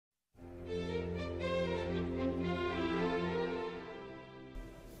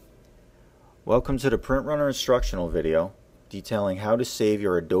Welcome to the Print Runner instructional video detailing how to save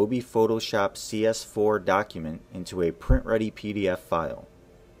your Adobe Photoshop CS4 document into a print-ready PDF file.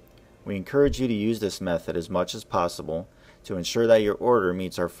 We encourage you to use this method as much as possible to ensure that your order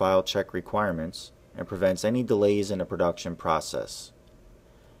meets our file check requirements and prevents any delays in the production process.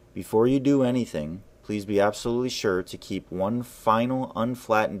 Before you do anything, please be absolutely sure to keep one final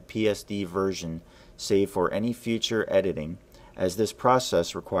unflattened PSD version saved for any future editing, as this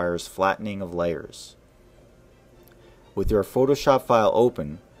process requires flattening of layers. With your Photoshop file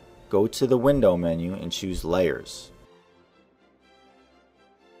open, go to the Window menu and choose Layers.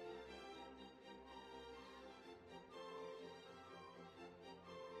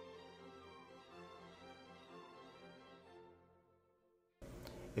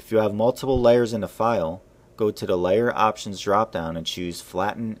 If you have multiple layers in the file, go to the Layer Options drop-down and choose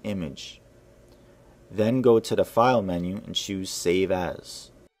Flatten Image. Then go to the File menu and choose Save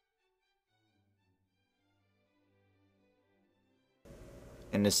As.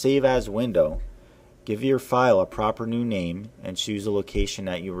 In the Save As window, give your file a proper new name and choose a location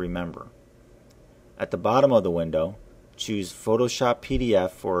that you remember. At the bottom of the window, choose Photoshop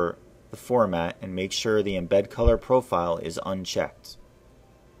PDF for the format and make sure the Embed Color profile is unchecked.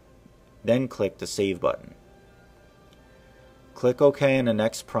 Then click the Save button. Click OK in the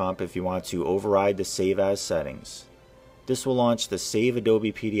next prompt if you want to override the Save As settings. This will launch the Save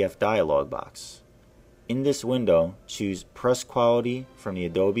Adobe PDF dialog box. In this window, choose Press Quality from the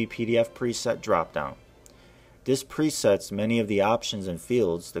Adobe PDF Preset dropdown. This presets many of the options and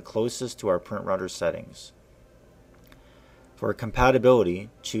fields the closest to our Print Runner settings. For compatibility,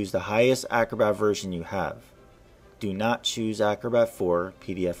 choose the highest Acrobat version you have. Do not choose Acrobat 4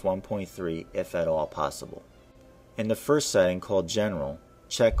 PDF 1.3 if at all possible. In the first setting, called General,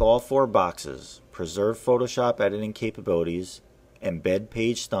 check all four boxes: Preserve Photoshop editing capabilities, Embed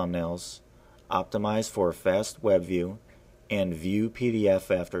page thumbnails, Optimize for fast web view, and View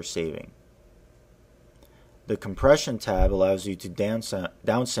PDF after saving. The Compression tab allows you to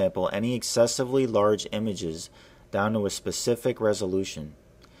downsample any excessively large images down to a specific resolution.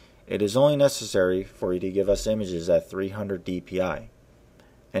 It is only necessary for you to give us images at 300 dpi.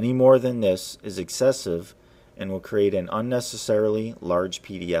 Any more than this is excessive and will create an unnecessarily large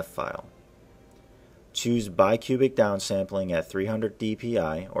PDF file. Choose bicubic downsampling at 300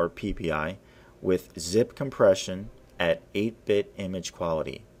 dpi or PPI with zip compression at 8-bit image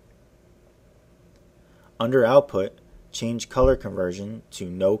quality. Under Output, change color conversion to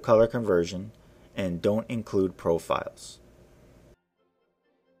no color conversion and don't include profiles.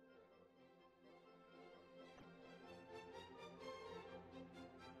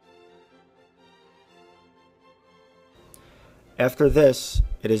 After this,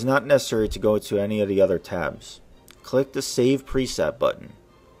 it is not necessary to go to any of the other tabs. Click the Save Preset button.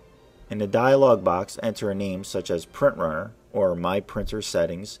 In the dialog box, enter a name such as Print Runner or My Printer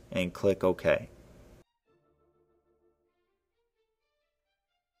Settings and click OK.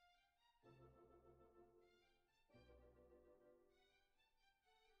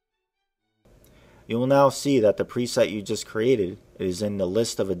 You will now see that the preset you just created is in the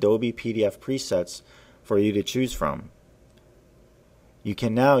list of Adobe PDF presets for you to choose from. You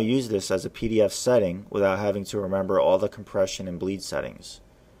can now use this as a PDF setting without having to remember all the compression and bleed settings.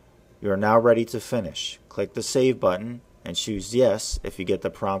 You are now ready to finish. Click the Save button and choose Yes if you get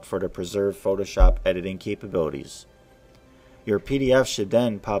the prompt for the Preserve Photoshop editing capabilities. Your PDF should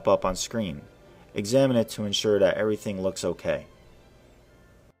then pop up on screen. Examine it to ensure that everything looks okay.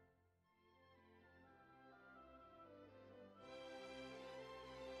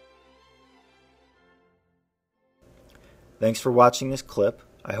 Thanks for watching this clip.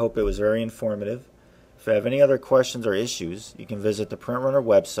 I hope it was very informative. If you have any other questions or issues, you can visit the Print Runner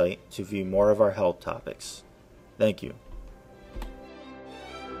website to view more of our help topics. Thank you.